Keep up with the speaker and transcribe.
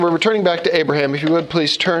We're returning back to Abraham. If you would,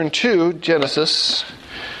 please turn to Genesis.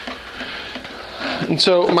 And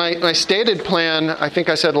so my stated plan, I think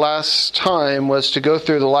I said last time, was to go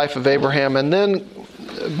through the life of Abraham and then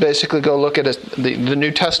basically go look at the New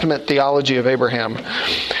Testament theology of Abraham.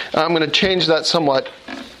 I'm going to change that somewhat.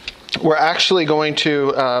 We're actually going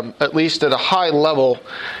to, at least at a high level,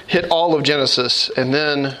 hit all of Genesis. And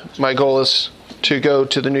then my goal is to go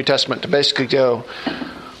to the New Testament, to basically go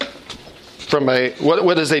from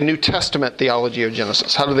what is a New Testament theology of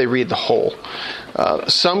Genesis? How do they read the whole?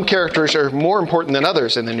 Some characters are more important than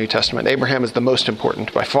others in the New Testament. Abraham is the most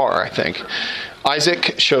important by far, I think.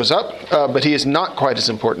 Isaac shows up, but he is not quite as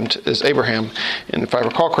important as Abraham. And if I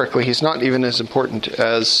recall correctly, he's not even as important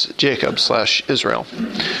as Jacob/Israel.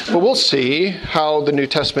 But we'll see how the New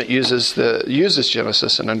Testament uses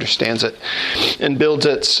Genesis and understands it and builds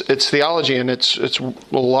its theology. And it's a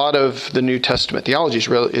lot of the New Testament theology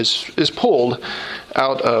is pulled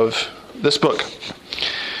out of this book.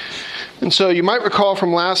 And so you might recall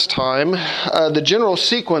from last time, the general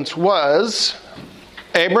sequence was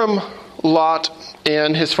Abram, Lot,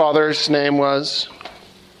 and his father's name was?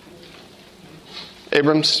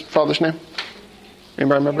 Abram's father's name?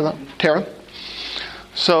 Anybody remember that? Terah.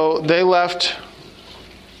 So they left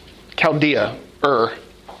Chaldea,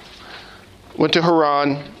 went to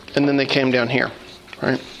Haran, and then they came down here,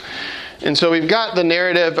 right? And so we've got the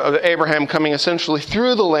narrative of Abraham coming essentially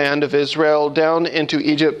through the land of Israel down into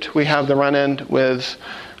Egypt. We have the run-in with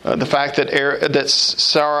the fact that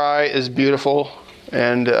Sarai is beautiful.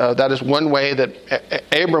 And that is one way that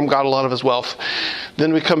Abram got a lot of his wealth.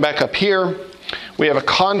 Then we come back up here. We have a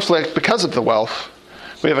conflict because of the wealth.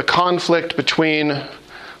 We have a conflict between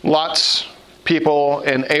Lot's people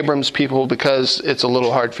and Abram's people because it's a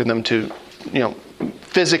little hard for them to,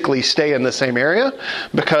 physically stay in the same area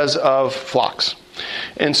because of flocks.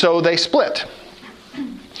 And so they split.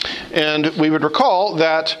 And we would recall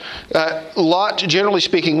that Lot, generally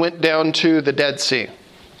speaking, went down to the Dead Sea,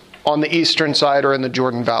 on the eastern side or in the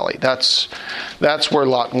Jordan Valley. That's where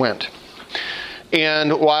Lot went.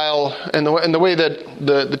 And the way that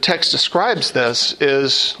the text describes this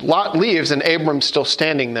is Lot leaves and Abram's still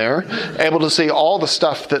standing there, able to see all the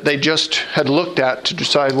stuff that they just had looked at to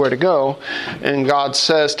decide where to go. And God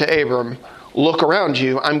says to Abram, look around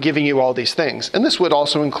you, I'm giving you all these things. And this would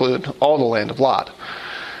also include all the land of Lot.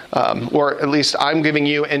 Or at least I'm giving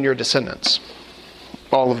you and your descendants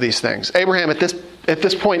all of these things. Abraham at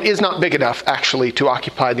this point is not big enough actually to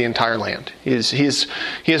occupy the entire land. He is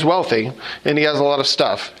wealthy and he has a lot of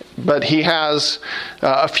stuff, but he has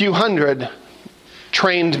a few hundred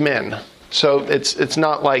trained men. So it's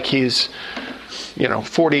not like he's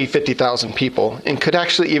 40, 50,000 people and could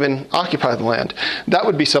actually even occupy the land. That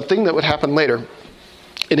would be something that would happen later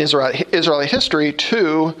in Israelite history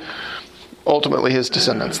to ultimately his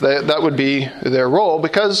descendants. That would be their role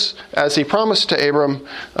because, as he promised to Abram,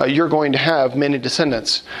 you're going to have many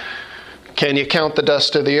descendants. Can you count the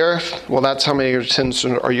dust of the earth? Well, that's how many descendants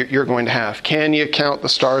you're going to have. Can you count the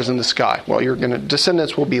stars in the sky? Well,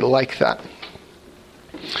 descendants will be like that.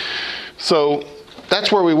 So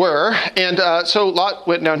that's where we were. And so Lot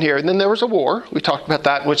went down here. And then there was a war. We talked about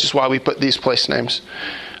that, which is why we put these place names.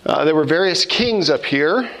 There were various kings up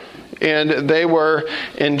here. And they were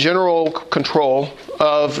in general control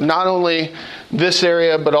of not only this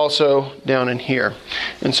area, but also down in here.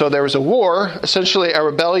 And so there was a war, essentially a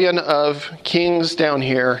rebellion of kings down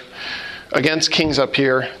here against kings up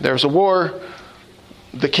here. There was a war.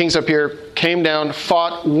 The kings up here came down,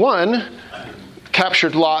 fought, won,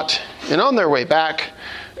 captured Lot, and on their way back,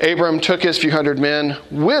 Abram took his few hundred men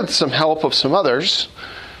with some help of some others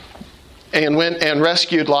and went and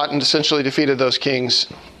rescued Lot and essentially defeated those kings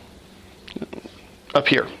up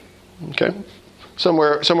here, okay,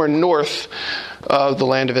 somewhere north of the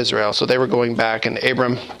land of Israel. So they were going back, and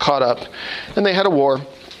Abram caught up, and they had a war,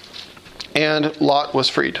 and Lot was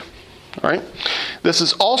freed. All right. This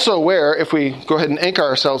is also where, if we go ahead and anchor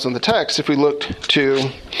ourselves in the text, if we looked to,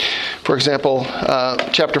 for example,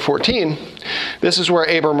 chapter 14, this is where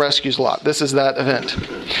Abram rescues Lot. This is that event,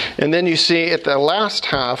 and then you see at the last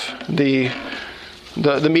half the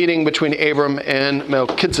meeting between Abram and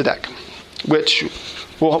Melchizedek, which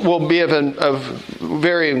will be of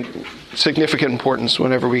very significant importance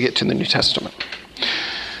whenever we get to the New Testament.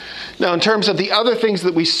 Now, in terms of the other things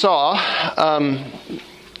that we saw,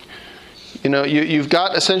 you've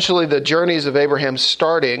got essentially the journeys of Abram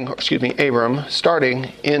starting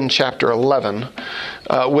in chapter 11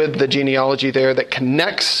 with the genealogy there that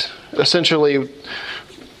connects essentially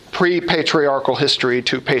pre-patriarchal history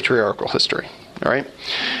to patriarchal history. All right,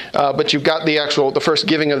 but you've got the first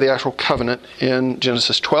giving of the actual covenant in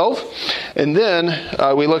Genesis 12, and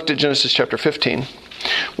then we looked at Genesis chapter 15,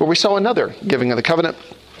 where we saw another giving of the covenant,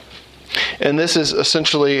 and this is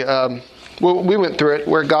essentially we went through it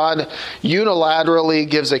where God unilaterally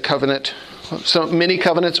gives a covenant. So many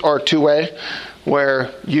covenants are two-way,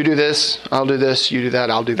 where you do this, I'll do this, you do that,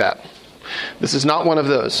 I'll do that. This is not one of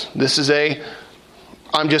those. This is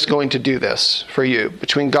I'm just going to do this for you,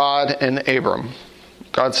 between God and Abram.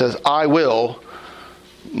 God says, I will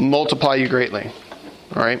multiply you greatly.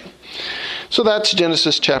 All right? So that's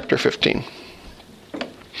Genesis chapter 15.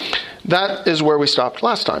 That is where we stopped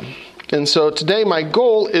last time. And so today my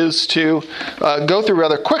goal is to go through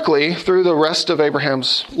rather quickly through the rest of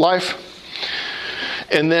Abraham's life.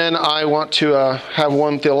 And then I want to have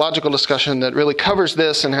one theological discussion that really covers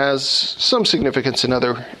this and has some significance in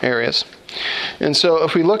other areas. And so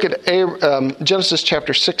if we look at Genesis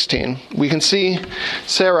chapter 16, we can see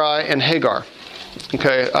Sarai and Hagar.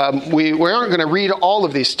 Okay, we aren't going to read all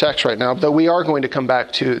of these texts right now, though we are going to come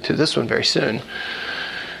back to this one very soon,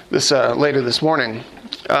 later this morning.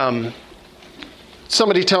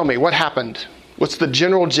 Somebody tell me, what happened? What's the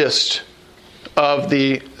general gist of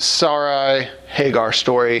the Sarai-Hagar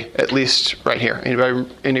story, at least right here?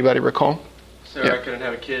 Anybody recall? Sarah couldn't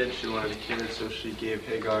have a kid. She wanted a kid, so she gave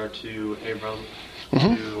Hagar to Abram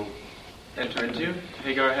to enter into.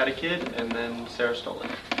 Hagar had a kid, and then Sarah stole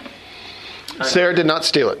it. Sarah did not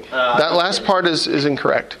steal it. That last part is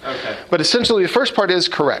incorrect. Okay. But essentially, the first part is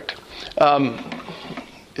correct.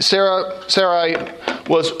 Sarai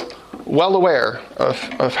was well aware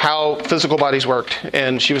of how physical bodies worked,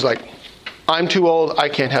 and she was like, I'm too old, I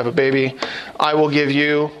can't have a baby. I will give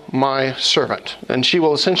you my servant. And she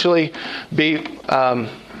will essentially be,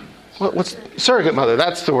 what's surrogate mother?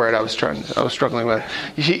 That's the word I was struggling with.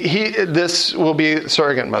 This will be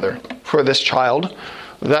surrogate mother for this child.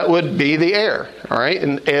 That would be the heir, all right?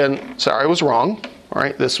 And Sarai was wrong, all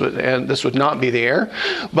right? This would not be the heir.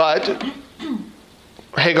 But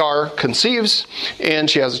Hagar conceives, and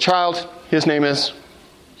she has a child. His name is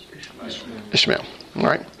Ishmael. All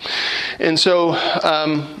right. And so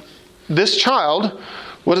this child,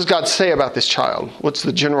 what does God say about this child? What's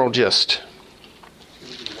the general gist?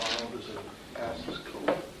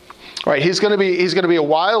 All right, he's going to be a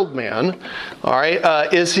wild man. All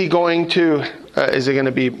right. Is he going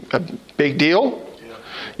to be a big deal?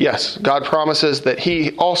 Yes. God promises that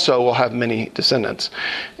he also will have many descendants.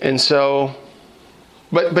 And so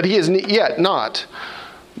but he is yet not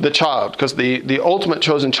the child, because the ultimate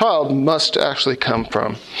chosen child must actually come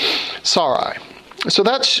from Sarai. So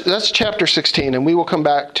that's chapter 16, and we will come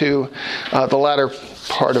back to the latter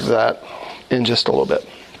part of that in just a little bit.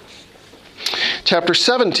 Chapter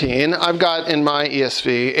 17, I've got in my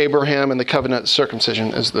ESV, Abraham and the Covenant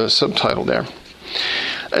Circumcision as the subtitle there.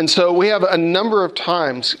 And so we have a number of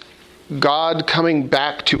times God coming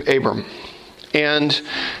back to Abram and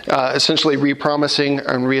essentially repromising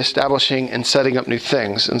and reestablishing and setting up new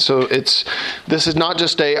things. And so this is not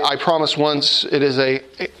just I promise once. It is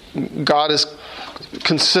God is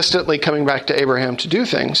consistently coming back to Abraham to do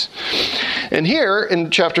things. And here in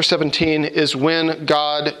chapter 17 is when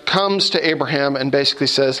God comes to Abraham and basically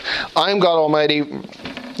says, I'm God Almighty.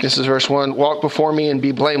 This is verse 1. Walk before me and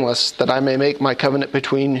be blameless, that I may make my covenant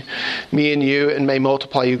between me and you and may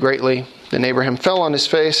multiply you greatly. Then Abraham fell on his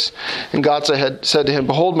face, and God said to him,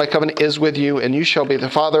 Behold, my covenant is with you, and you shall be the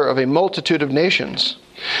father of a multitude of nations.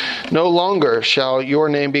 No longer shall your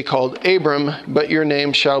name be called Abram, but your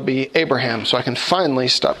name shall be Abraham. So I can finally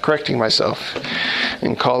stop correcting myself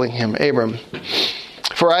and calling him Abram.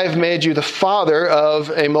 For I have made you the father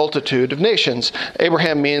of a multitude of nations.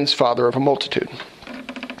 Abraham means father of a multitude.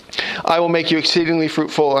 I will make you exceedingly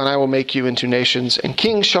fruitful, and I will make you into nations, and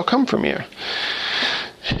kings shall come from you.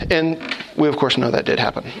 And we, of course, know that did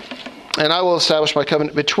happen. And I will establish my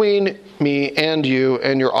covenant between me and you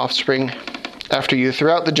and your offspring after you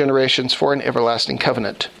throughout the generations for an everlasting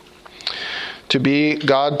covenant, to be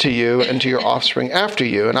God to you and to your offspring after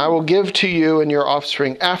you. And I will give to you and your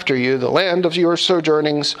offspring after you the land of your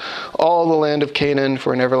sojournings, all the land of Canaan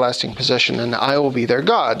for an everlasting possession, and I will be their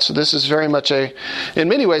God. So this is very much in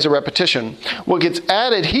many ways, a repetition. What gets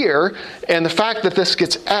added here, and the fact that this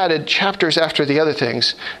gets added chapters after the other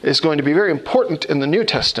things, is going to be very important in the New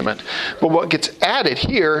Testament. But what gets added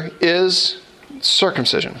here is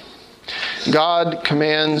circumcision. God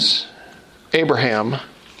commands Abraham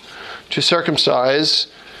to circumcise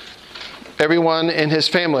everyone in his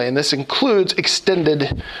family, and this includes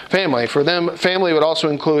extended family. For them, family would also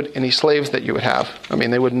include any slaves that you would have. I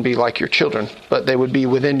mean, they wouldn't be like your children, but they would be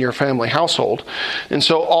within your family household. And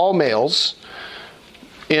so all males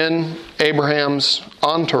in Abraham's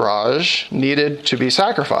entourage needed to be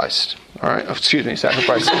sacrificed. All right, excuse me,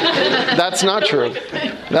 sacrificed. That's not true.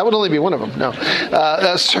 That would only be one of them. No,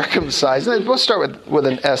 that's circumcised. We'll start with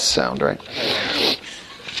an S sound, right?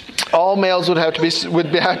 All males would have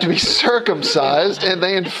to be circumcised, and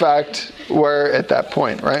they in fact were at that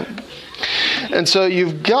point, right? And so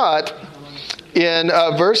you've got in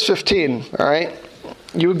verse 15, all right,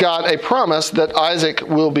 you got a promise that Isaac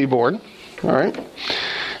will be born, all right?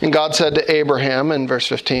 And God said to Abraham in verse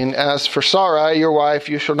 15, as for Sarai, your wife,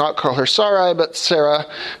 you shall not call her Sarai, but Sarah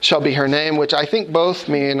shall be her name, which I think both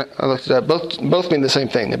mean, I looked it up, both mean the same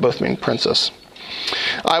thing. They both mean princess.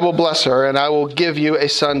 I will bless her, and I will give you a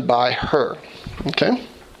son by her. Okay?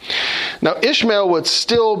 Now, Ishmael would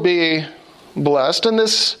still be blessed, and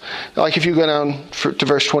this, like if you go down to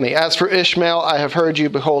verse 20, as for Ishmael, I have heard you,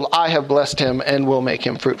 behold, I have blessed him and will make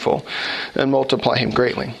him fruitful and multiply him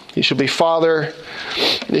greatly. He shall father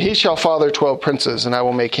 12 princes, and I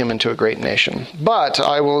will make him into a great nation. But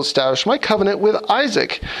I will establish my covenant with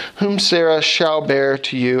Isaac, whom Sarah shall bear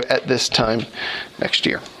to you at this time next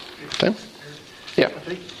year. Okay? Yeah. I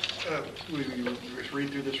think we just read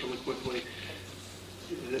through this really quickly.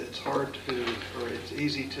 It's hard to, or it's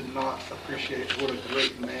easy to not appreciate what a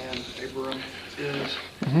great man Abram is.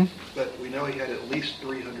 Mm-hmm. But we know he had at least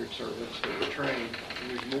 300 servants that were trained,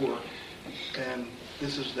 and there's more. And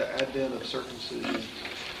this is the advent of circumcision.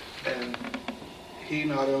 And he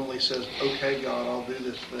not only says, okay, God, I'll do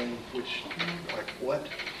this thing, which, like, what?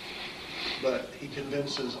 But he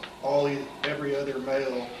convinces every other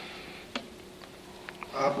male,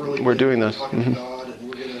 we're doing this. Talking to God, and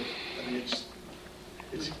we're going to, I mean, it's,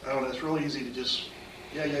 I don't know, it's really easy to just,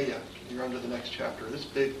 yeah, you're on to the next chapter. This is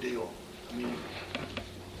a big deal. I mean,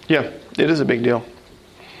 yeah, it is a big deal.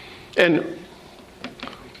 And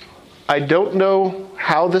I don't know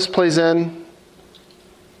how this plays in,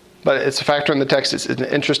 but it's a factor in the text. It's an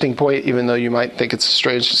interesting point, even though you might think it's a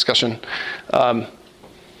strange discussion. How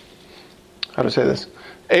to say this?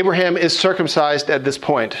 Abraham is circumcised at this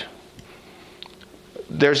point.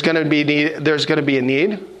 There's going to be a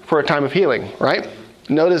need for a time of healing, right?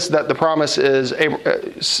 Notice that the promise is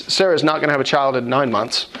Sarah's not going to have a child in 9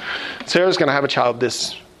 months. Sarah's going to have a child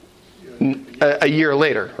a year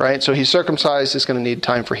later, right? So he's circumcised. It's going to need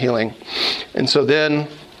time for healing. And so then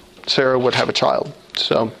Sarah would have a child.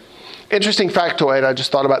 So interesting factoid. I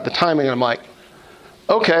just thought about the timing, and I'm like,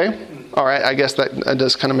 okay, all right, I guess that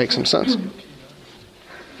does kind of make some sense.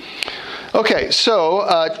 Okay,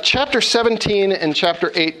 so chapter 17 and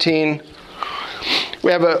chapter 18,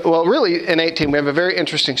 we have in 18, we have a very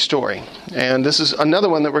interesting story. And this is another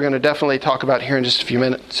one that we're going to definitely talk about here in just a few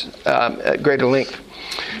minutes at greater length.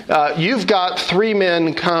 You've got 3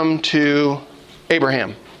 men come to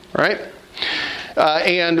Abraham, right?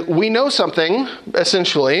 And we know something,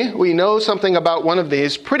 essentially. We know something about one of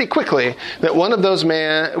these pretty quickly, that one of those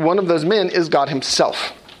men is God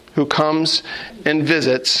himself, who comes and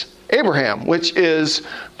visits Abraham, which is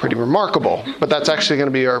pretty remarkable. But that's actually going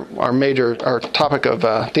to be our topic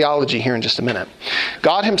of theology here in just a minute.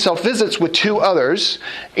 God himself visits with 2 others,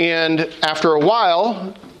 and after a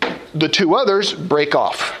while, the 2 others break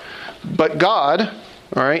off. But God,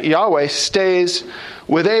 all right, Yahweh, stays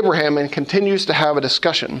with Abraham and continues to have a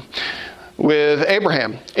discussion with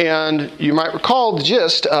Abraham. And you might recall the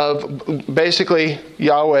gist of basically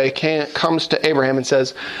Yahweh comes to Abraham and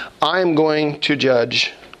says, I'm going to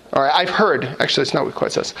judge. All right, I've heard, actually it's not what it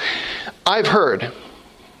quite says. I've heard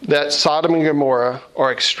that Sodom and Gomorrah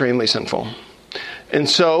are extremely sinful. And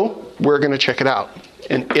so we're going to check it out.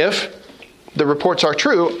 And if the reports are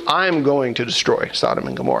true, I'm going to destroy Sodom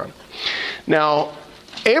and Gomorrah. Now,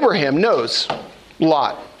 Abraham knows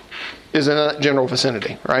Lot is in that general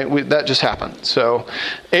vicinity, right? That just happened. So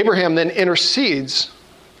Abraham then intercedes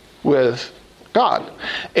with God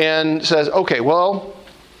and says, okay, well,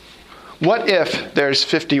 what if there's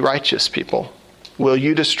 50 righteous people? Will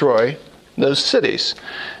you destroy those cities?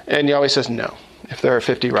 And Yahweh says, no. If there are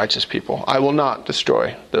 50 righteous people, I will not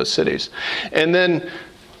destroy those cities. And then,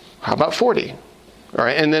 how about 40? All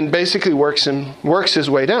right, and then basically works his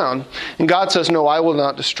way down. And God says, no, I will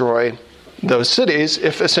not destroy those cities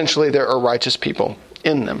if essentially there are righteous people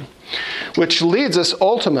in them. Which leads us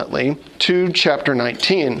ultimately to chapter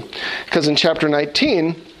 19. Because in chapter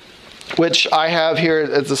 19, which I have here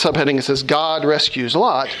as the subheading, it says, God rescues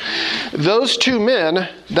Lot. Those 2 men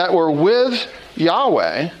that were with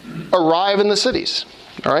Yahweh arrive in the cities.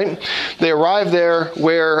 All right? They arrive there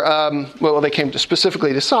where, they came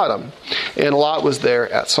specifically to Sodom. And Lot was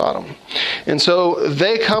there at Sodom. And so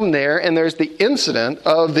they come there, and there's the incident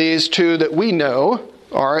of these 2 that we know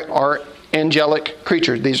are angelic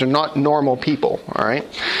creatures. These are not normal people, all right?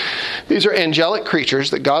 These are angelic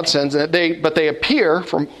creatures that God sends, but they appear,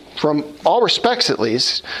 from all respects at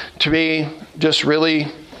least, to be just really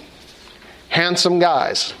handsome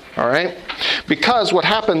guys, all right? Because what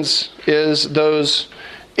happens is those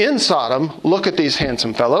in Sodom look at these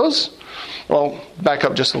handsome fellows. Well, back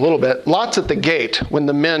up just a little bit. Lot's at the gate when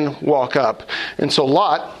the men walk up. And so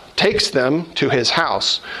Lot takes them to his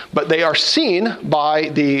house. But they are seen by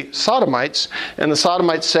the Sodomites, and the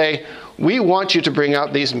Sodomites say, we want you to bring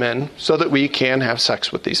out these men so that we can have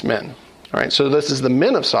sex with these men. All right, so this is the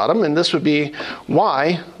men of Sodom, and this would be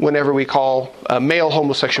why, whenever we call male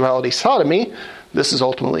homosexuality sodomy, this is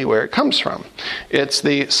ultimately where it comes from. It's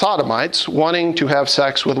the Sodomites wanting to have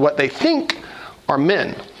sex with what they think are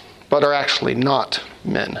men, but are actually not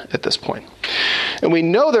men at this point. And we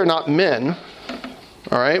know they're not men,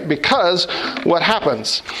 all right, because what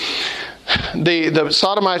happens? The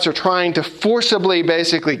Sodomites are trying to forcibly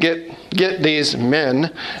basically get these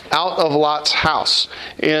men out of Lot's house.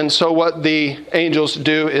 And so what the angels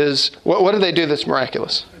do is, what do they do that's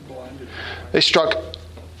miraculous? They struck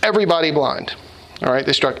everybody blind. All right,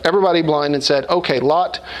 they struck everybody blind and said, okay,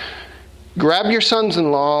 Lot, grab your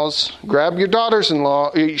sons-in-laws, grab your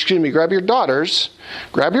daughters-in-law, grab your daughters,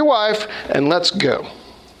 grab your wife, and let's go.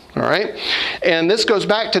 All right? And this goes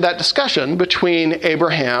back to that discussion between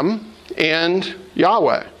Abraham and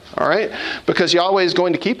Yahweh. All right? Because Yahweh is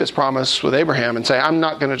going to keep his promise with Abraham and say, I'm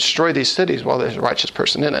not going to destroy these cities while there's a righteous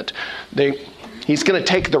person in it. He's going to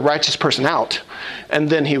take the righteous person out, and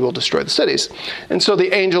then he will destroy the cities. And so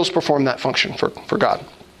the angels perform that function for God.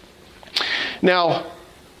 Now,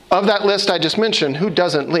 of that list I just mentioned, who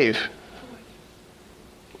doesn't leave?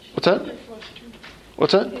 What's that?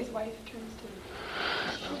 What's that? His wife turns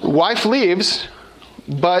to... Wife leaves,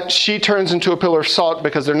 but she turns into a pillar of salt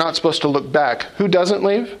because they're not supposed to look back. Who doesn't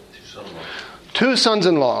leave? Two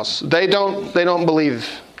sons-in-laws. They don't believe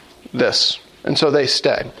this. And so they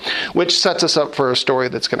stay, which sets us up for a story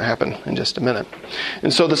that's going to happen in just a minute.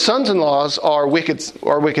 And so the sons-in-laws are wicked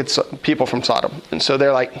people from Sodom. And so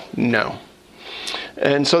they're like, no.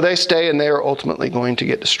 And so they stay, and they are ultimately going to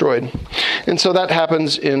get destroyed. And so that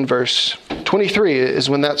happens in verse 23 is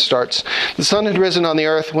when that starts. The sun had risen on the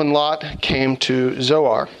earth when Lot came to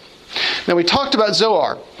Zoar. Now we talked about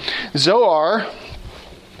Zoar. Zoar,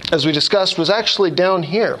 as we discussed, was actually down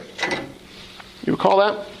here. You recall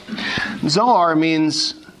that? Zoar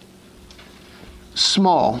means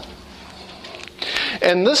small.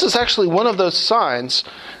 And this is actually one of those signs,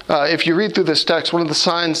 if you read through this text, one of the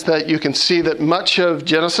signs that you can see that much of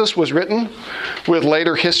Genesis was written with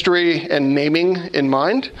later history and naming in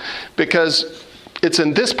mind, because it's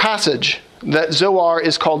in this passage that Zoar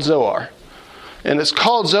is called Zoar. And it's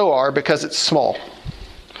called Zoar because it's small.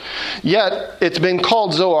 Yet, it's been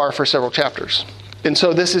called Zoar for several chapters. And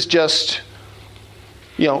so this is just...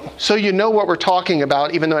 so you know what we're talking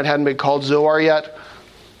about, even though it hadn't been called Zoar yet.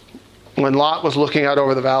 When Lot was looking out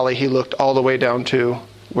over the valley, he looked all the way down to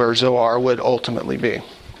where Zoar would ultimately be.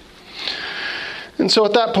 And so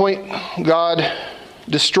at that point, God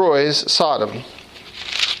destroys Sodom.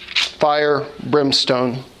 Fire,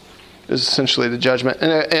 brimstone is essentially the judgment.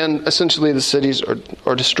 And essentially the cities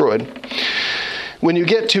are destroyed. When you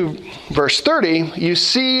get to verse 30, you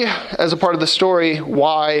see, as a part of the story,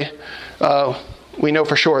 why... we know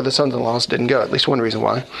for sure the sons-in-laws didn't go, at least one reason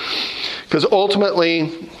why. Because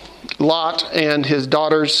ultimately, Lot and his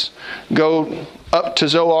daughters go up to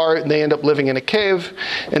Zoar, and they end up living in a cave.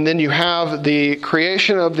 And then you have the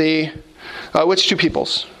creation of the... which two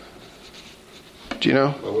peoples? Do you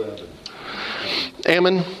know? Moab.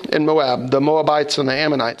 Ammon and Moab, the Moabites and the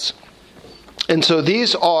Ammonites. And so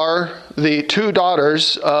these are the two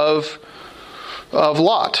daughters of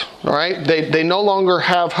Lot, all right? They no longer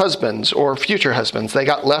have husbands or future husbands. They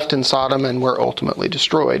got left in Sodom and were ultimately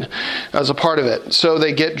destroyed as a part of it. So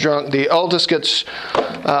they get drunk. The eldest gets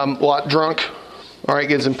Lot drunk, all right,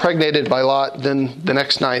 gets impregnated by Lot. Then the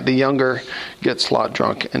next night, the younger gets Lot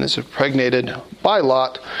drunk and is impregnated by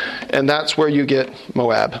Lot. And that's where you get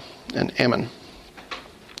Moab and Ammon.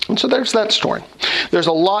 And so there's that story. There's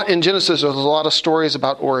a lot in Genesis. There's a lot of stories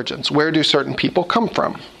about origins. Where do certain people come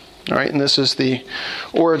from? All right, and this is the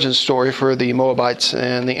origin story for the Moabites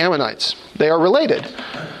and the Ammonites. They are related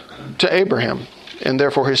to Abraham, and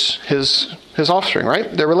therefore his offspring,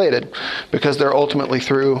 right? They're related because they're ultimately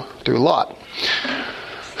through Lot.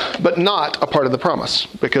 But not a part of the promise,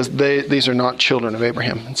 because these are not children of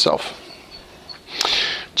Abraham himself.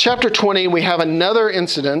 Chapter 20, we have another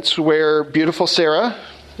incident where beautiful Sarah,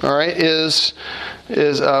 all right, is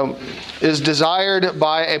desired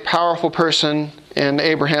by a powerful person. And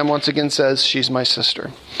Abraham once again says, she's my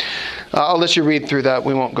sister. I'll let you read through that.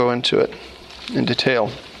 We won't go into it in detail.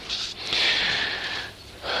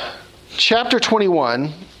 Chapter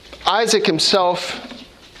 21, Isaac himself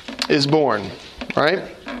is born, right?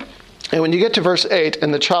 And when you get to verse 8,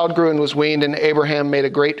 and the child grew and was weaned, and Abraham made a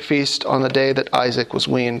great feast on the day that Isaac was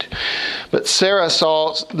weaned. But Sarah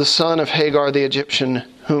saw the son of Hagar the Egyptian,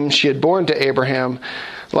 whom she had borne to Abraham,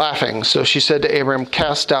 laughing. So she said to Abraham,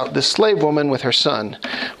 cast out this slave woman with her son,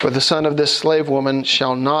 for the son of this slave woman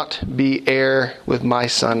shall not be heir with my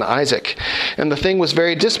son Isaac. And the thing was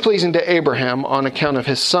very displeasing to Abraham on account of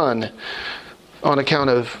his son, on account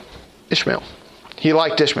of Ishmael. He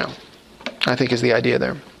liked Ishmael, I think is the idea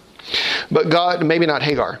there. But God, maybe not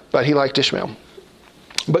Hagar, but he liked Ishmael.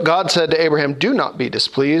 But God said to Abraham, do not be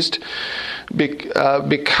displeased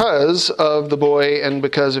because of the boy and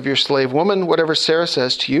because of your slave woman. Whatever Sarah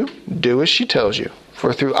says to you, do as she tells you.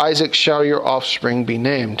 For through Isaac shall your offspring be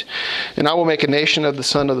named. And I will make a nation of the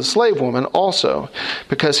son of the slave woman also,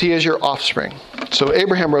 because he is your offspring. So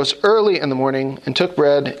Abraham rose early in the morning and took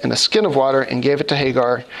bread and a skin of water and gave it to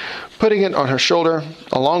Hagar, putting it on her shoulder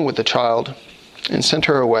along with the child, and sent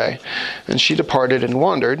her away. And she departed and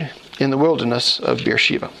wandered in the wilderness of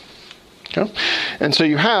Beersheba. Okay? And so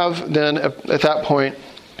you have then at that point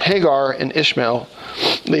Hagar and Ishmael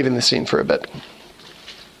leaving the scene for a bit.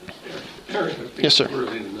 Eric, Yes, sir.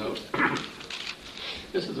 Worthy to note.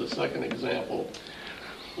 This is the second example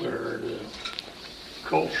where the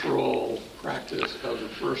cultural practice of the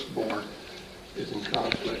firstborn is in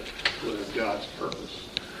conflict with God's purpose.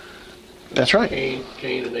 That's right.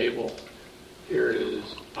 Cain and Abel. Here it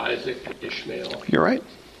is Isaac and Ishmael. You're right.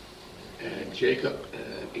 And Jacob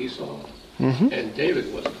and Esau. Mm-hmm. And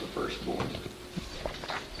David wasn't the firstborn.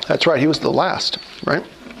 That's right. He was the last, right?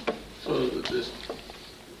 So this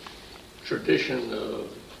tradition of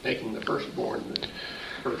making the firstborn the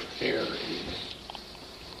first heir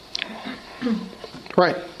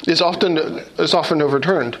Right. Is often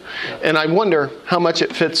overturned. Yeah. And I wonder how much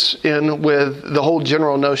it fits in with the whole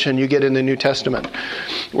general notion you get in the New Testament,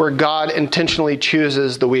 where God intentionally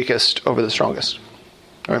chooses the weakest over the strongest.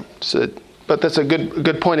 All right. So, but that's a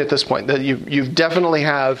good point at this point, that you definitely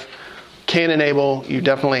have Cain and Abel, you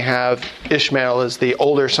definitely have Ishmael as the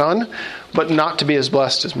older son, but not to be as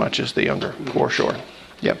blessed as much as the younger, for sure.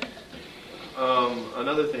 Yep.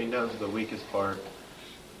 Another thing, down to the weakest part.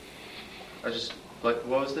 What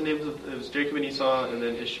was the names of it? Was Jacob and Esau, and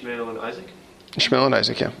then Ishmael and Isaac? Ishmael and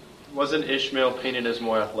Isaac, yeah. Wasn't Ishmael painted as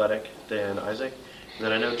more athletic than Isaac? And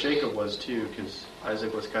then I know Jacob was too, because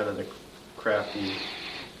Isaac was kind of the crafty.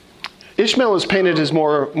 Ishmael was painted as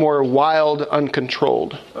more wild,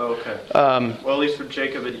 uncontrolled. Oh, okay. Well, at least for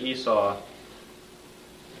Jacob and Esau.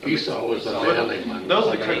 Esau was the manly one. Those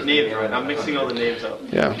are the correct names, right? I'm mixing all the names up.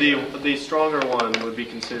 Yeah. The stronger one would be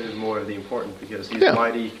considered more of the important, because he's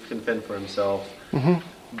mighty, can fend for himself. Mm-hmm.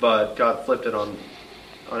 But God flipped it on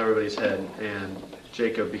everybody's head, and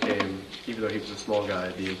Jacob became, even though he was a small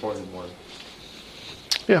guy, the important one.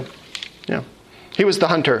 Yeah. Yeah. He was the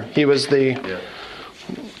hunter. He was the... Yeah.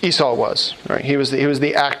 Esau was, right? He was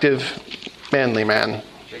the active, manly man.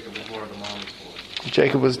 Jacob was more of the mama's boy.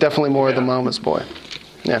 Jacob was definitely more of the mama's boy.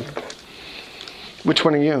 Yeah. Which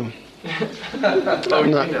one are you? Not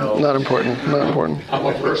important. Not important. I'm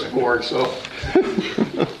a firstborn, so.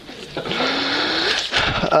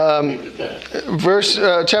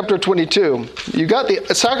 Chapter 22. You got the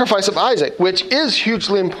sacrifice of Isaac, which is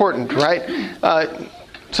hugely important, right?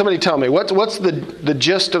 Somebody tell me, what's the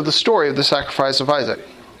gist of the story of the sacrifice of Isaac?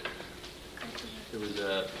 It was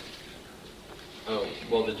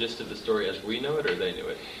the gist of the story as we know it, or they knew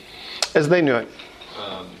it? As they knew it.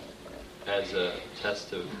 As a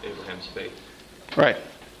test of Abraham's faith. Right.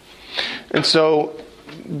 And so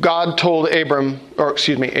God told Abraham.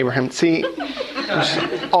 See,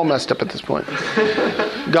 I'm all messed up at this point.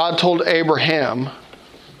 God told Abraham,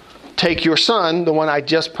 take your son, the one I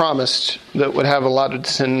just promised that would have a lot of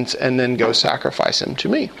descendants, and then go sacrifice him to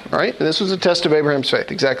me. Right? And this was a test of Abraham's faith.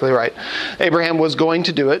 Exactly right. Abraham was going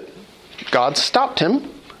to do it. God stopped him.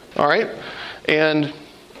 All right? And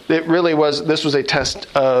it really was, this was a test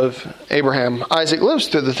of Abraham. Isaac lives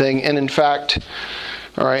through the thing, and in fact,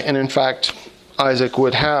 Isaac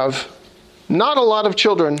would have not a lot of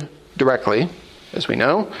children directly, as we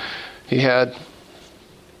know. He had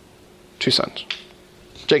 2 sons,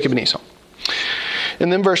 Jacob and Esau.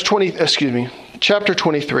 And then chapter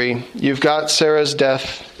 23, you've got Sarah's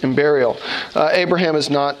death and burial. Abraham is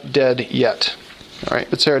not dead yet. All right,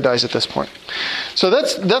 but Sarah dies at this point. So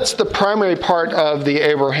that's the primary part of the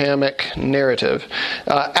Abrahamic narrative.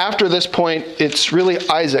 After this point, it's really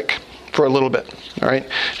Isaac for a little bit. All right,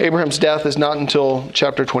 Abraham's death is not until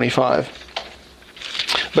chapter 25.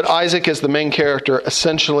 But Isaac is the main character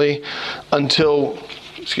essentially until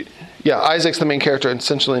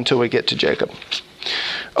we get to Jacob.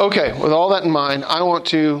 Okay, with all that in mind, I want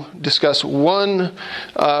to discuss one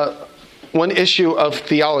issue of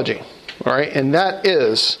theology, all right? And that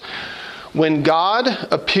is when God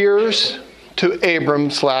appears to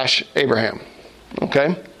Abram/Abraham,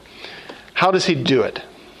 okay? How does he do it?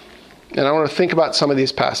 And I want to think about some of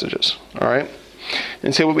these passages, all right?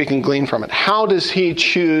 And see what we can glean from it. How does he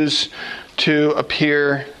choose to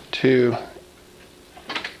appear to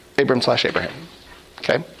Abram/Abraham?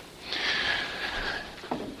 Okay?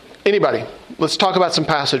 Anybody? Let's talk about some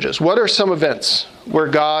passages. What are some events where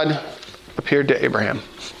God appeared to Abraham?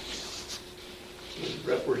 He's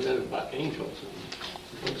represented by angels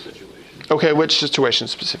in one situation. Okay, which situation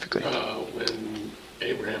specifically? When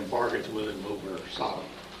Abraham bargains with him over Sodom.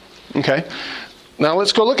 Okay. Now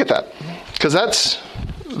let's go look at that, because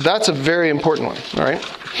that's a very important one. All right.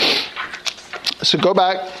 So go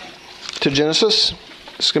back to Genesis.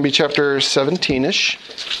 It's going to be chapter 17-ish.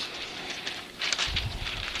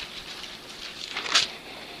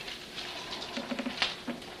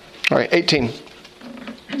 All right, 18.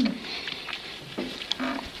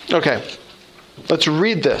 Okay, let's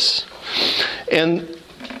read this. And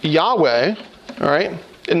Yahweh, all right,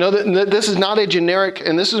 and know that this is not a generic,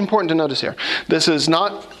 and this is important to notice here. This is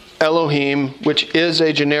not Elohim, which is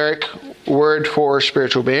a generic word for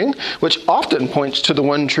spiritual being, which often points to the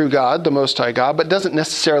one true God, the Most High God, but doesn't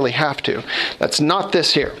necessarily have to. That's not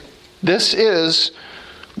this here. This is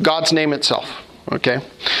God's name itself. Okay?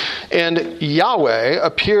 And Yahweh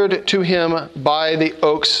appeared to him by the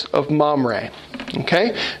oaks of Mamre.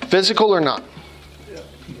 Okay? Physical or not?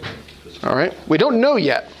 All right? We don't know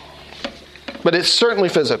yet, but it's certainly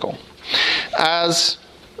physical. As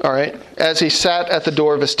he sat at the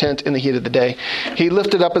door of his tent in the heat of the day, he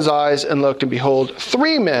lifted up his eyes and looked, and behold,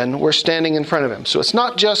 3 men were standing in front of him. So it's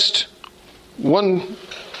not just one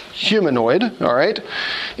humanoid, all right?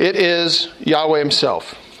 It is Yahweh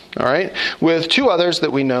himself. All right, with 2 others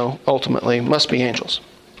that we know ultimately must be angels.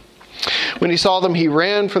 When he saw them, he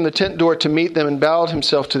ran from the tent door to meet them and bowed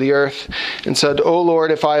himself to the earth and said, O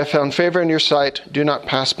Lord, if I have found favor in your sight, do not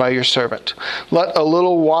pass by your servant. Let a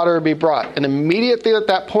little water be brought. And immediately at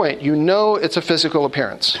that point, you know it's a physical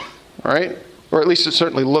appearance. All right, or at least it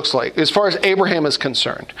certainly looks like, as far as Abraham is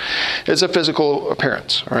concerned, it's a physical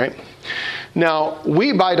appearance. All right. Now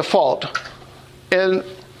we by default, and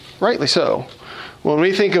rightly so, when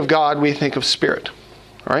we think of God, we think of spirit.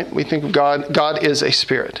 All right? We think of God. God is a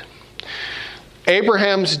spirit.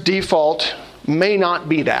 Abraham's default may not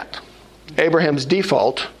be that. Abraham's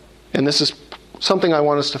default, and this is something I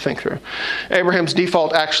want us to think through. Abraham's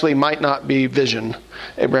default actually might not be vision.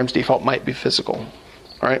 Abraham's default might be physical.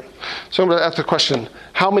 All right? So I'm going to ask the question,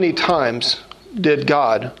 how many times did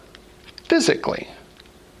God physically,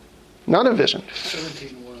 not in vision,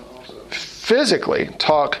 17 also. physically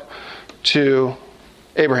talk to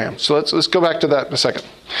Abraham? So let's go back to that in a second.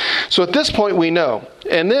 So at this point we know.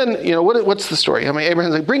 And then, what's the story? I mean,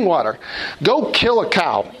 Abraham's like, bring water. Go kill a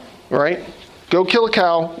cow, all right? Go kill a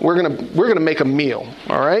cow. We're gonna make a meal,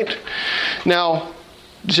 all right? Now,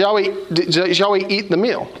 shall we eat the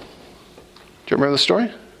meal? Do you remember the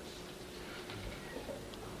story?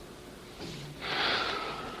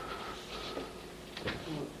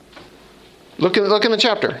 Look in the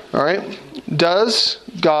chapter, all right? Does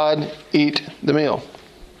God eat the meal?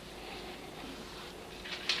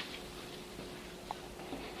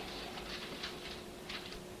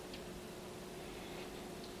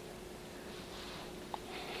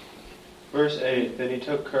 Verse 8, Then he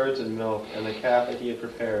took curds and milk, and the calf that he had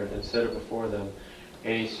prepared, and set it before them.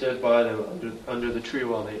 And he stood by them under the tree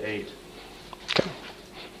while they ate. Okay.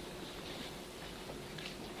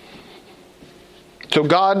 So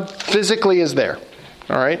God physically is there.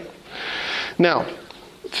 All right? Now,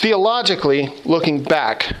 theologically, looking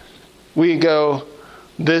back, we go,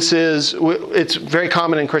 it's very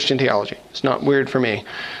common in Christian theology. It's not weird for me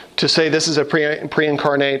to say this is a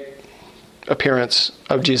pre-incarnate appearance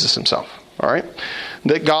of Jesus himself. All right?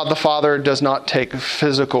 That God the Father does not take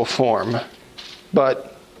physical form,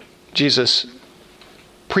 but Jesus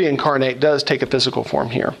pre-incarnate does take a physical form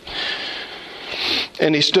here.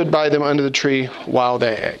 And he stood by them under the tree while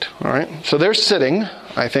they ate. All right? So they're sitting,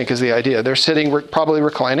 I think is the idea. They're sitting, probably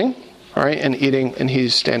reclining, all right, and eating, and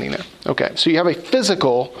he's standing there. Okay, so you have a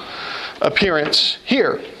physical appearance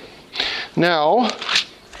here. Now,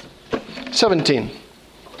 17.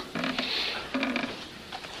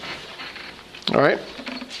 All right?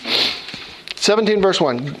 17 verse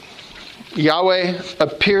 1. Yahweh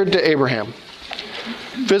appeared to Abraham.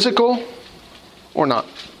 Physical or not?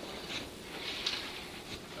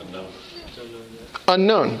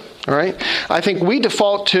 unknown. All right? I think we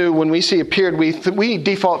default to, when we see appeared, we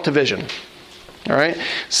default to vision. All right?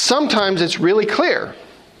 Sometimes it's really clear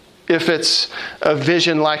if it's a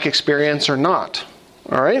vision-like experience or not.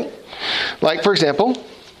 All right? Like, for example,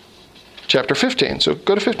 chapter 15. So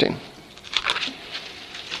go to 15.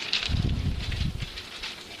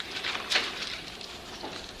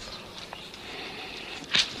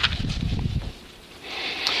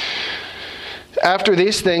 After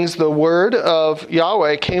these things, the word of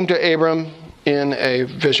Yahweh came to Abram in a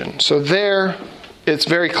vision. So there, it's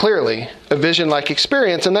very clearly a vision-like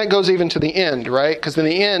experience, and that goes even to the end, right? Because in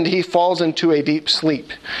the end, he falls into a deep sleep.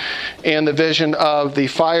 And the vision of the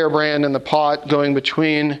firebrand and the pot going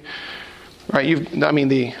between, right?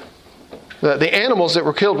 The animals that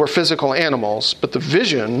were killed were physical animals, but the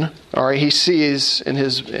vision, all right, he sees in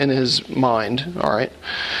his mind, all right,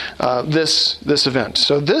 this event.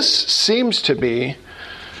 So this seems to be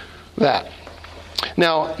that.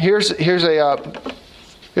 Now here's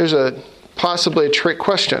a possibly a trick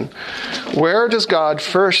question. Where does God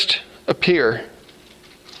first appear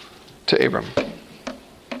to Abram?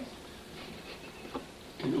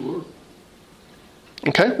 In the Word.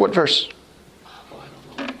 Okay, what verse?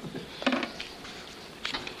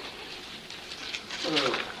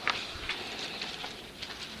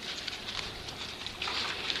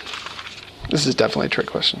 This is definitely a trick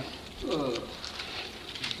question.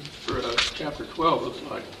 Chapter 12 looks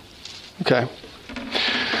like. Okay.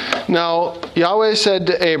 Now, Yahweh said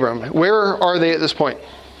to Abram, where are they at this point?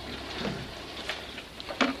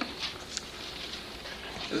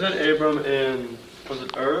 Isn't Abram in, was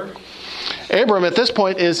it Ur? Abram at this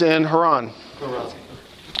point is in Haran.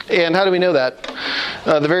 And how do we know that?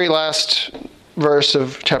 The very last verse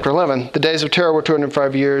of chapter 11. The days of Terah were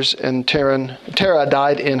 205 years, and Terah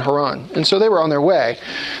died in Haran. And so they were on their way.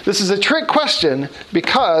 This is a trick question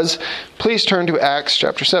because, please turn to Acts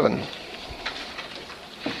chapter 7.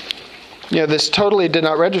 Yeah, this totally did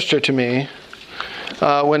not register to me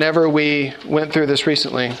whenever we went through this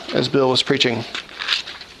recently as Bill was preaching.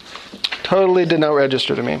 Totally did not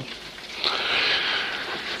register to me.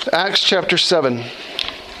 Acts chapter 7.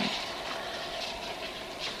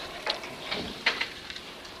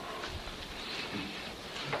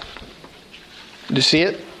 Do you see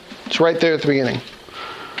it? It's right there at the beginning.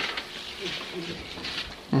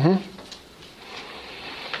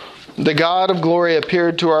 The God of glory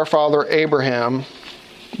appeared to our father Abraham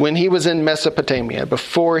when he was in Mesopotamia,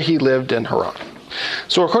 before he lived in Haran.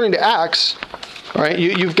 So according to Acts, all right,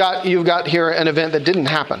 you've got here an event that didn't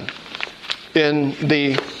happen in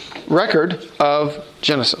the record of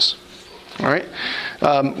Genesis. All right,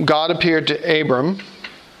 God appeared to Abram,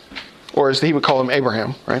 or as he would call him,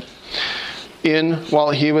 Abraham, right?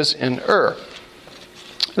 While he was in Ur.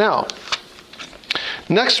 Now,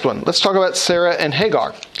 next one, let's talk about Sarah and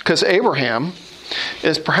Hagar, because Abraham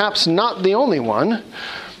is perhaps not the only one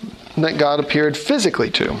that God appeared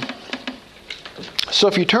physically to. So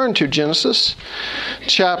if you turn to Genesis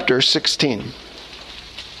chapter 16.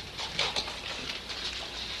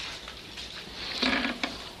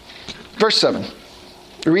 Verse 7.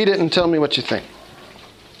 Read it and tell me what you think.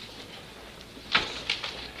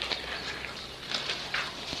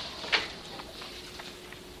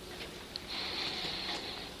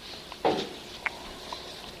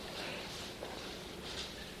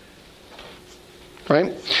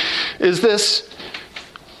 Right?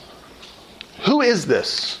 Who is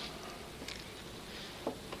this?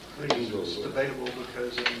 I think it's debatable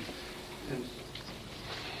because in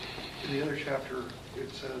the other chapter it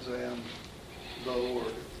says, I am the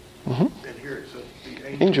Lord. Mm-hmm. And here it says,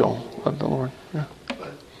 the Angel of the Lord. Yeah.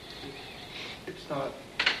 But it's not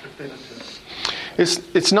definitive.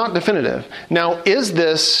 It's not definitive. Now, is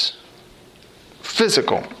this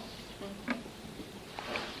physical?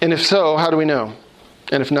 And if so, how do we know?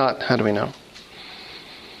 And if not, how do we know?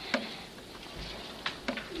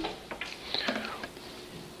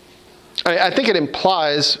 I think it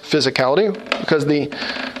implies physicality because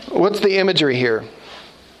what's the imagery here?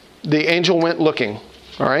 The angel went looking,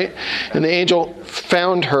 all right? And the angel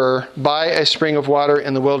found her by a spring of water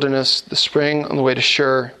in the wilderness, the spring on the way to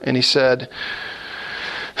Shur, and he said,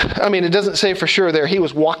 it doesn't say for sure there, he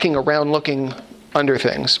was walking around looking under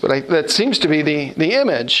things, but that seems to be the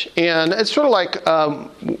image. And it's sort of like,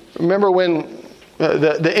 remember when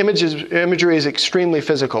the imagery is extremely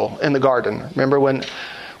physical in the garden. Remember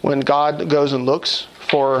when God goes and looks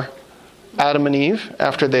for Adam and Eve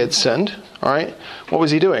after they had sinned, all right? What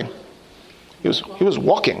was he doing? He was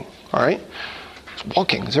walking, all right? He was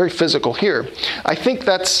walking. It's very physical here. I think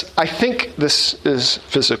this is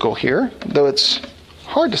physical here, though it's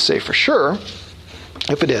hard to say for sure.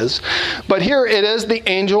 if it is. But here it is the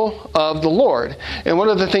angel of the Lord. And one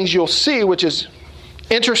of the things you'll see, which is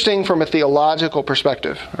interesting from a theological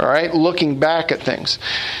perspective, all right, looking back at things,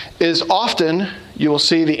 is often you will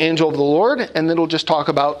see the angel of the Lord, and then it'll just talk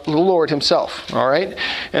about the Lord himself, all right?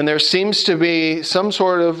 And there seems to be some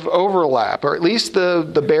sort of overlap, or at least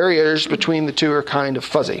the barriers between the two are kind of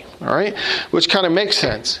fuzzy, all right? Which kind of makes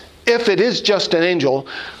sense. If it is just an angel,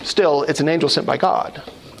 still, it's an angel sent by God,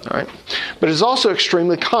 all right? But it is also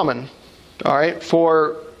extremely common, all right,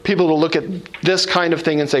 for people to look at this kind of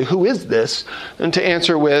thing and say, who is this? And to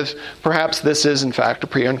answer with, perhaps this is in fact a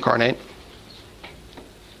pre-incarnate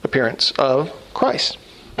appearance of Christ.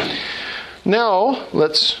 Now,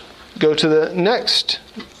 let's go to the next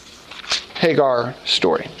Hagar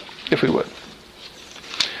story, if we would.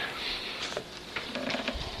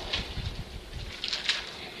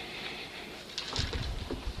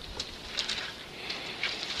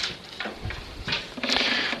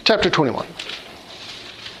 Chapter 21.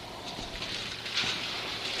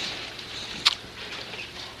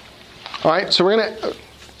 All right, so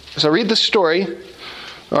as I read this story,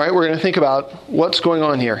 all right, we're going to think about what's going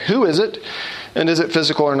on here. Who is it, and is it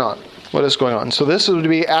physical or not? What is going on? So this would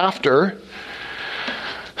be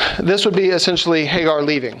essentially Hagar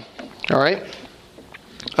leaving, all right?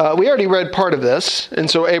 We already read part of this, and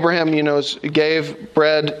so Abraham, gave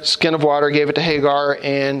bread, skin of water, gave it to Hagar,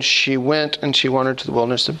 and she went and she wandered to the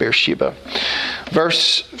wilderness of Beersheba.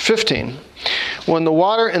 Verse 15. When the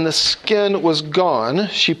water in the skin was gone,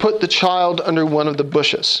 she put the child under one of the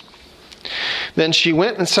bushes. Then she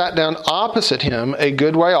went and sat down opposite him a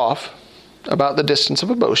good way off, about the distance of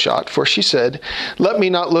a bow shot, for she said, "Let me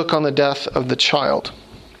not look on the death of the child."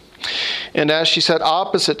 And as she sat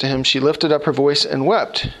opposite to him, she lifted up her voice and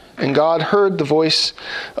wept. And God heard the voice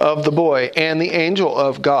of the boy, and the angel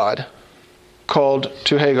of God called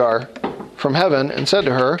to Hagar from heaven and said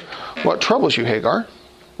to her, "What troubles you, Hagar?"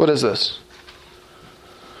 What is this?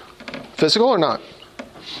 Physical or not?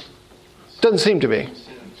 Doesn't seem to be,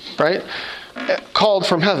 right? Called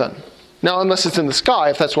from heaven. Now, unless it's in the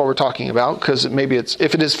sky, if that's what we're talking about, because maybe if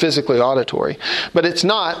it is physically auditory. But it's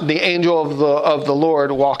not the angel of the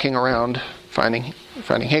Lord walking around finding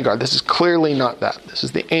Hagar. This is clearly not that. This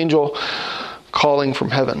is the angel calling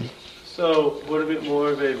from heaven. So, would it be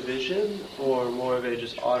more of a vision or more of a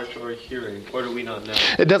just auditory hearing? Or do we not know?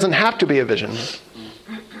 It doesn't have to be a vision.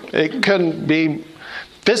 It couldn't be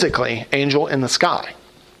physically angel in the sky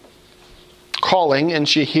calling, and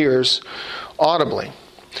she hears audibly.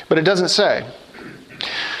 But it doesn't say.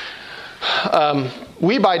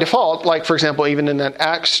 We by default, like for example, even in that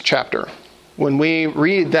Acts chapter, when we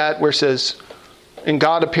read that where it says, "And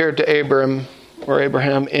God appeared to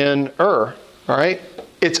Abraham in Ur," all right?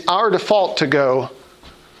 It's our default to go,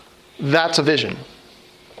 that's a vision.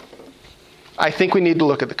 I think we need to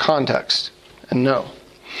look at the context and know.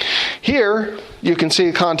 Here, you can see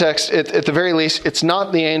the context, at the very least, it's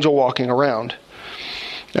not the angel walking around.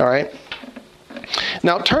 All right?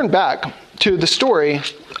 Now turn back to the story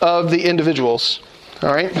of the individuals.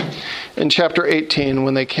 All right? In chapter 18,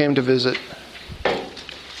 when they came to visit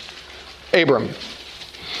Abram.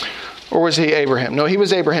 Or was he Abraham? No, he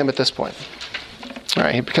was Abraham at this point. All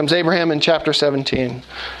right, he becomes Abraham in chapter 17,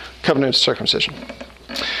 covenant of circumcision.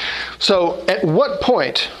 So at what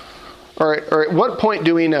point, or at what point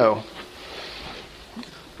do we know?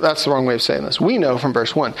 That's the wrong way of saying this. We know from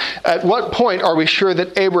verse 1. At what point are we sure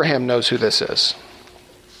that Abraham knows who this is?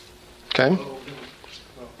 Okay? Well,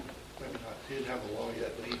 maybe not. He didn't have the law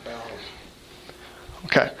yet, but he bows.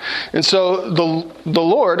 Okay. And so the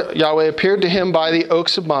Lord, Yahweh, appeared to him by the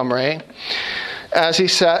oaks of Mamre as he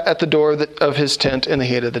sat at the door of his tent in the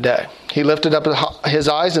heat of the day. He lifted up his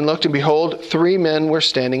eyes and looked, and behold, 3 men were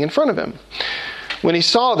standing in front of him. When he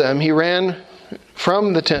saw them, he ran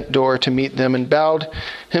from the tent door to meet them and bowed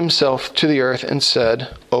himself to the earth and said,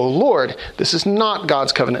 "O Lord," this is not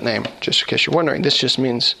God's covenant name, just in case you're wondering. This just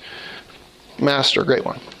means Master, Great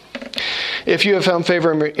One. "If you have found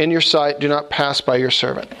favor in your sight, do not pass by your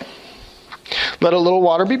servant. Let a little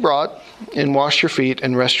water be brought, and wash your feet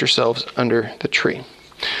and rest yourselves under the tree."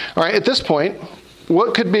 All right, at this point,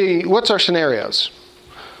 what's our scenarios?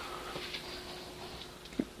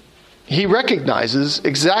 He recognizes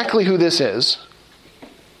exactly who this is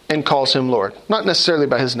and calls him Lord. Not necessarily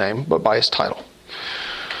by his name, but by his title.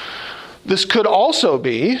 This could also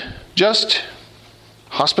be just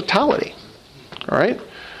hospitality. All right?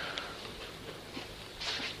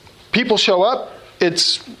 People show up.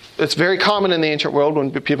 It's very common in the ancient world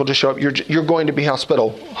when people just show up. You're going to be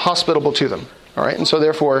hospitable to them. All right? And so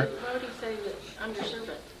therefore, Why would he say that I'm your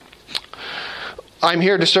servant? I'm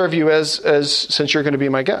here to serve you as since you're going to be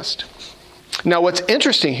my guest. Now, what's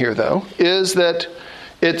interesting here, though, is that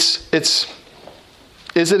is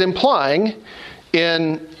it implying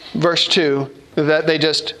in verse 2 that they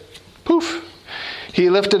just poof? He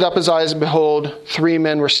lifted up his eyes, and behold, 3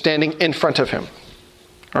 men were standing in front of him.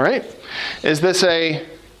 All right? Is this a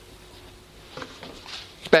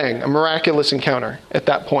bang, a miraculous encounter at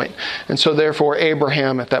that point? And so therefore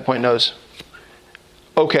Abraham at that point knows,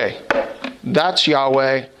 okay, that's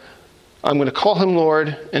Yahweh. I'm going to call him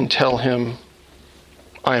Lord and tell him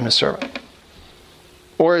I am his servant.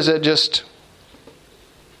 Or is it just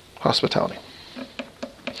hospitality?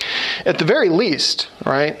 At the very least,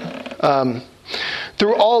 right,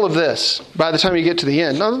 through all of this, by the time you get to the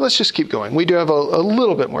end, now let's just keep going. We do have a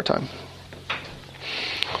little bit more time.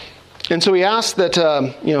 And so he asked that,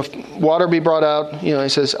 water be brought out. He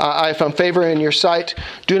says, I found favor in your sight.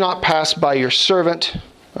 Do not pass by your servant.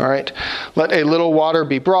 All right. Let a little water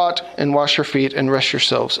be brought and wash your feet and rest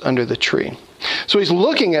yourselves under the tree. So he's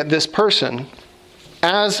looking at this person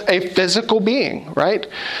as a physical being, right?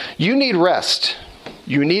 You need rest.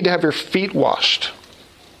 You need to have your feet washed.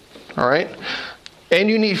 All right. And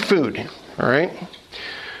you need food. All right.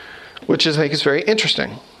 Which I think is very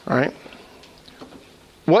interesting. All right.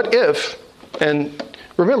 What if, and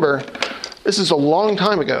remember, this is a long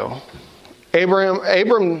time ago,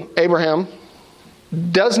 Abraham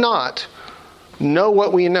does not know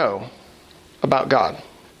what we know about God.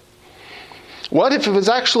 What if it was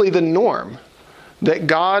actually the norm that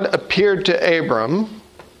God appeared to Abram,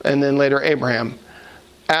 and then later Abraham,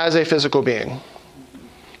 as a physical being?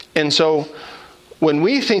 And so when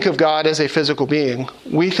we think of God as a physical being,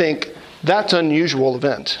 we think that's an unusual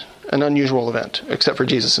event, except for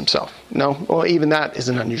Jesus himself. No? Well, even that is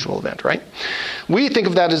an unusual event, right? We think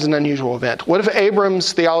of that as an unusual event. What if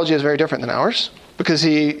Abram's theology is very different than ours? Because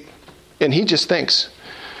he just thinks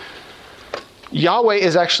Yahweh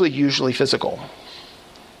is actually usually physical.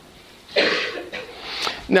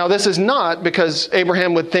 Now, this is not because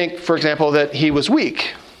Abraham would think, for example, that he was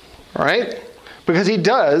weak, right? Because he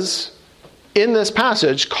does, in this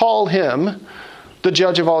passage, call him the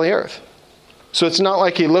judge of all the earth. So it's not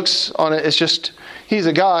like he looks on it, it's just, he's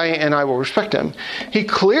a guy and I will respect him. He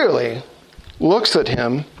clearly looks at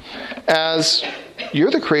him as,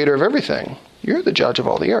 you're the creator of everything. You're the judge of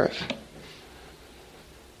all the earth.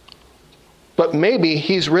 But maybe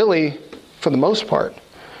he's really, for the most part,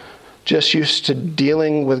 just used to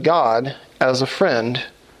dealing with God as a friend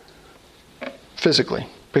physically.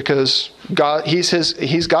 Because God,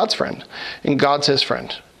 he's God's friend, and God's his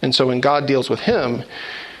friend. And so when God deals with him,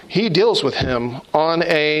 he deals with him on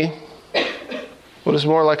what is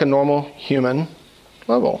more like a normal human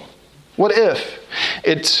level. What if?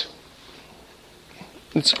 It's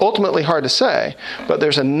ultimately hard to say, but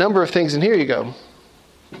there's a number of things in here you go,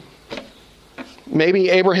 maybe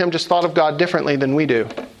Abraham just thought of God differently than we do.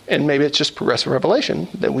 And maybe it's just progressive revelation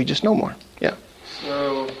that we just know more. Yeah.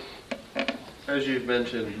 So, as you've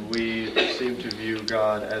mentioned, we seem to view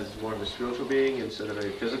God as more of a spiritual being instead of a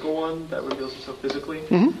physical one that reveals himself physically.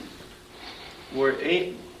 Mm-hmm. Let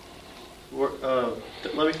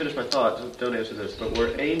me finish my thought. Don't answer this. But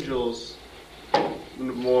were angels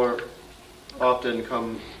more often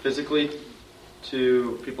come physically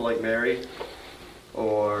to people like Mary,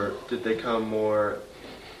 or did they come more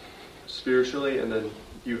spiritually and then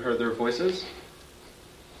you heard their voices?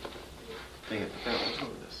 Dang it, I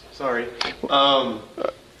told this. Sorry.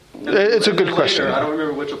 It's a good question. I don't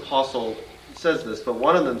remember which apostle says this, but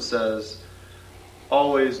one of them says,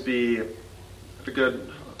 always be a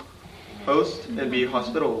good host and be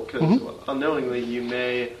hospitable, because unknowingly you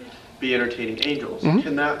may be entertaining angels. Mm-hmm.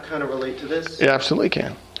 Can that kind of relate to this? It absolutely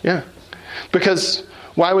can. Yeah. Because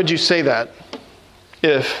why would you say that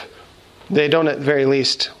if they don't at the very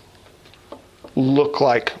least look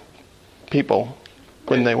like people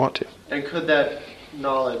when they want to? And could that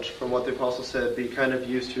knowledge from what the apostle said be kind of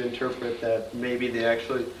used to interpret that maybe they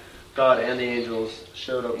actually, God and the angels,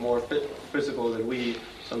 showed up more physical than we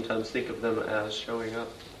sometimes think of them as showing up?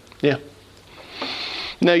 Yeah.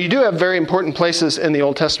 Now, you do have very important places in the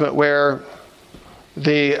Old Testament where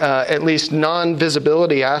the at least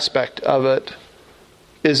non-visibility aspect of it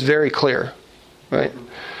is very clear, right?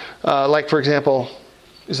 Like, for example,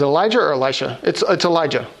 is it Elijah or Elisha? It's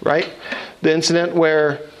Elijah, right? The incident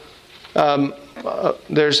where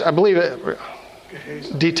there's, I believe,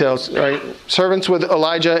 details, right? Servants with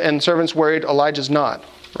Elijah and servants worried Elijah's not,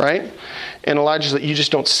 right? And Elijah's like, you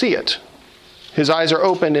just don't see it. His eyes are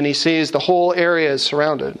opened and he sees the whole area is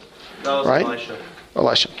surrounded. That was right?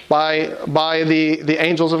 Elisha. By the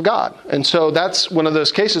angels of God. And so that's one of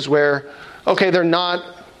those cases where, okay, they're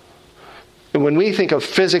not, when we think of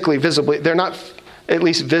physically, visibly, they're not at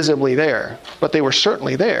least visibly there, but they were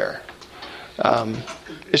certainly there.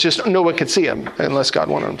 It's just no one could see them unless God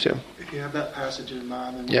wanted them to. If you have that passage in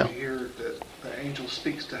mind, and Yeah. you hear that the angel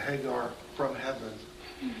speaks to Hagar from heaven,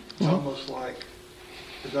 it's almost like,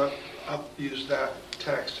 because I've used that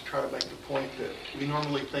text to try to make the point that we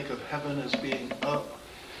normally think of heaven as being up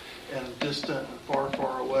and distant and far,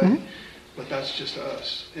 far away, but that's just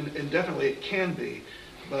us. And definitely it can be,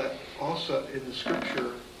 but also in the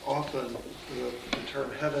scripture, often the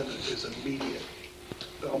term heaven is immediate.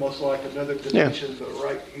 Almost like another dimension, but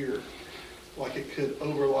right here. Like it could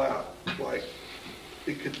overlap. Like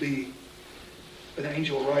it could be an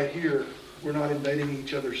angel right here. We're not invading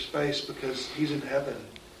each other's space because he's in heaven,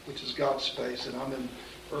 which is God's space, and I'm in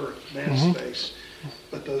earth, man's space.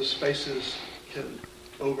 But those spaces can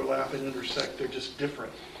overlap and intersect. They're just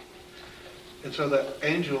different. And so that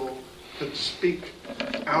angel could speak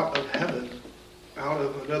out of heaven, out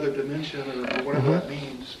of another dimension or whatever that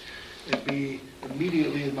means, and be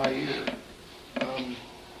immediately in my ear. And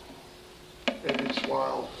it's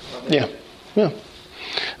wild. Yeah.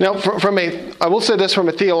 Now, I will say this from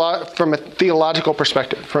a theological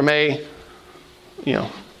perspective, from a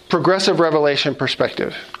progressive revelation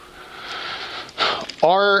perspective.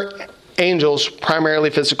 Are angels primarily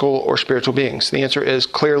physical or spiritual beings? The answer is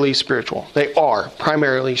clearly spiritual. They are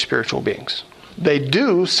primarily spiritual beings. They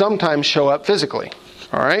do sometimes show up physically.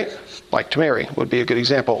 All right? Like to Mary would be a good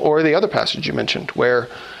example. Or the other passage you mentioned where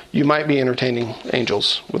you might be entertaining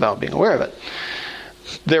angels without being aware of it.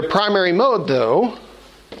 Their primary mode, though,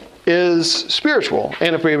 is spiritual.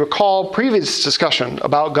 And if we recall previous discussion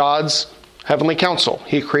about God's heavenly council,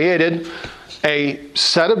 he created a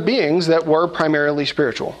set of beings that were primarily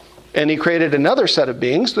spiritual. And he created another set of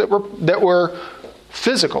beings that were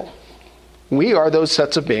physical. We are those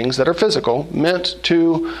sets of beings that are physical, meant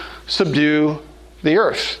to subdue the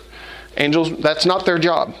earth. Angels, that's not their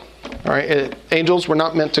job. All right? Angels were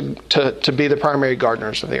not meant to be the primary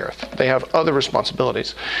gardeners of the earth. They have other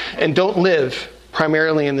responsibilities and don't live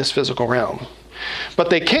primarily in this physical realm. But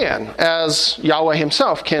they can, as Yahweh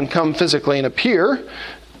himself can come physically and appear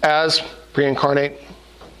as pre-incarnate,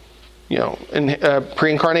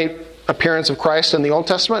 pre-incarnate appearance of Christ in the Old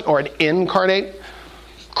Testament, or an incarnate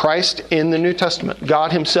Christ in the New Testament.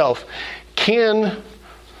 God himself can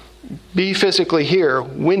be physically here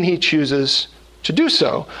when he chooses to do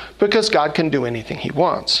so, because God can do anything he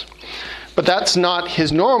wants. But that's not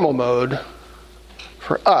his normal mode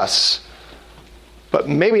for us, but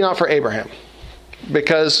maybe not for Abraham.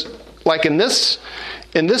 Because like in this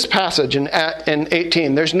passage in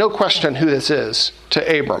 18, there's no question who this is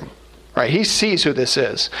to Abram. Right? He sees who this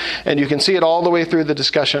is. And you can see it all the way through the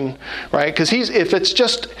discussion, right? Because if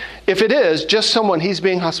it is just someone he's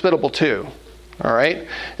being hospitable to, all right?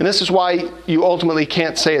 And this is why you ultimately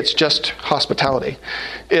can't say it's just hospitality.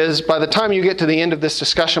 Is by the time you get to the end of this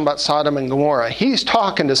discussion about Sodom and Gomorrah, he's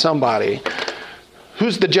talking to somebody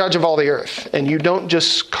who's the judge of all the earth. And you don't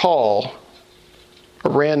just call a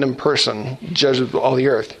random person judge of all the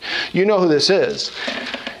earth. You know who this is.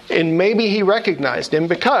 And maybe he recognized him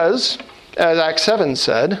because, as Acts 7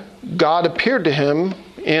 said, God appeared to him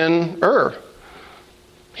in Ur.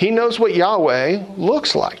 He knows what Yahweh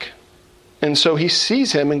looks like. And so he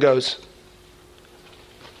sees him and goes,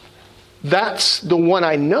 that's the one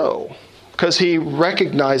I know. Because he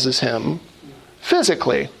recognizes him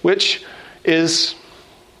physically, which is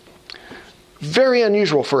very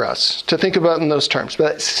unusual for us to think about in those terms.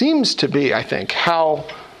 But it seems to be, I think, how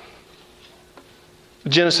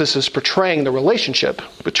Genesis is portraying the relationship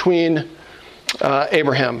between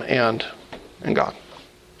Abraham and God.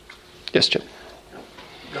 Yes, Jim?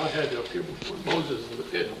 God had to appear before Moses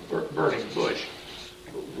in a burning bush.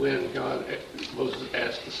 But when Moses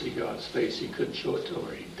asked to see God's face, he couldn't show it to him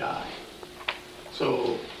or he'd die.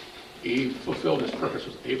 So he fulfilled his purpose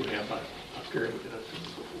with Abraham by appearing in a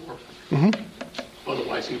physical form.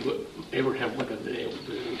 Otherwise, Abraham wouldn't have been able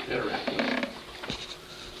to interact with him.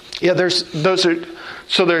 Yeah, there's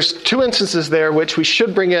two instances there which we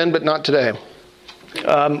should bring in, but not today.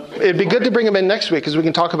 It'd be good to bring them in next week because we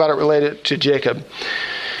can talk about it related to Jacob.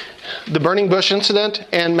 The burning bush incident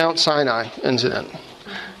and Mount Sinai incident.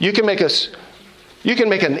 I'm going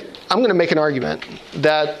to make an argument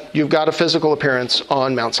that you've got a physical appearance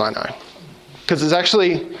on Mount Sinai. Because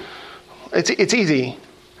it's easy.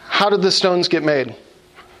 How did the stones get made?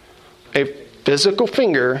 A physical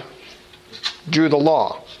finger drew the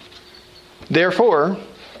law. Therefore,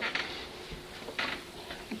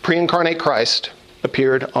 pre-incarnate Christ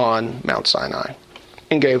appeared on Mount Sinai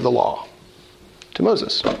and gave the law to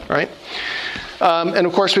Moses, right? And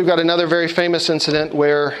of course, we've got another very famous incident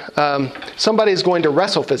where somebody is going to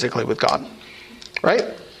wrestle physically with God. right?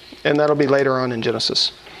 And that'll be later on in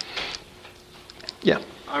Genesis. Yeah.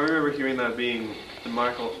 I remember hearing that being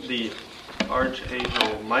the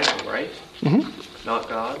archangel Michael, right? Mm-hmm. Not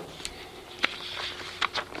God.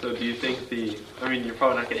 So do you think you're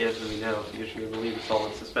probably not going to answer me now because you believe it's all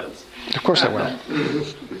in suspense. Of course I will.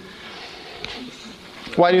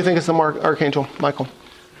 Why do you think it's the archangel Michael?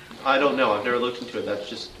 I don't know. I've never looked into it. That's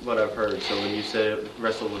just what I've heard. So when you said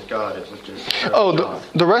wrestled with God, it was just...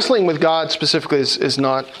 the wrestling with God specifically is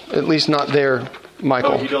not, at least not there,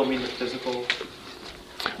 Michael. Oh, you don't mean the physical?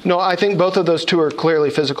 No, I think both of those two are clearly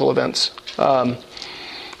physical events.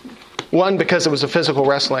 One, because it was a physical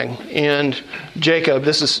wrestling, and Jacob,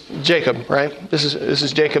 this is Jacob, right? This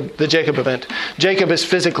is Jacob, the Jacob event. Jacob is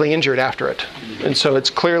physically injured after it. And so it's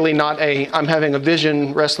clearly not I'm having a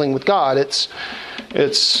vision wrestling with God. It's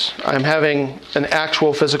I'm having an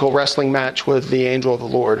actual physical wrestling match with the angel of the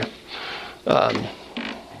Lord.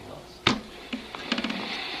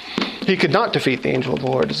 He could not defeat the angel of the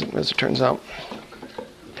Lord, as it turns out.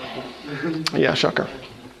 Yeah, shocker.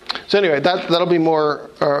 So anyway, that'll be more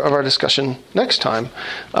of our discussion next time.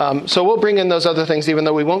 So we'll bring in those other things, even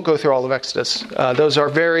though we won't go through all of Exodus. Those are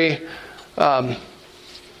very,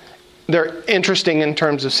 they're interesting in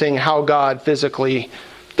terms of seeing how God physically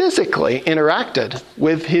interacted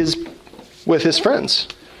with his friends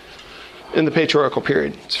in the patriarchal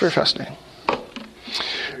period. It's very fascinating.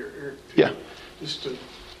 Yeah.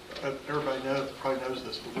 Everybody probably knows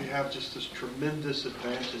this, but we have just this tremendous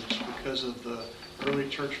advantage because of the early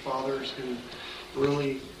church fathers who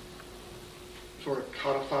really sort of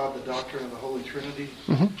codified the doctrine of the Holy Trinity.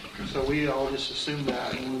 Mm-hmm. So we all just assume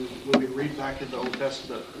that, and when we read back in the Old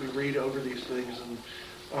Testament, we read over these things, and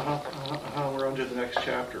we're on to the next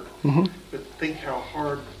chapter. Mm-hmm. But think how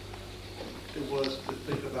hard it was to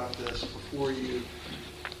think about this before you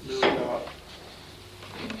knew about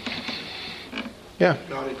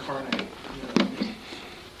God incarnate.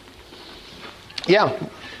 Yeah.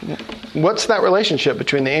 What's that relationship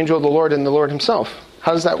between the angel of the Lord and the Lord himself?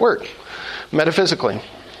 How does that work? Metaphysically.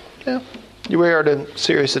 Yeah. We are at a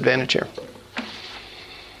serious advantage here.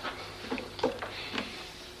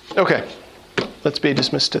 Okay. Let's be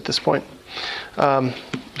dismissed at this point.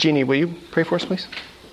 Jeannie, will you pray for us, please?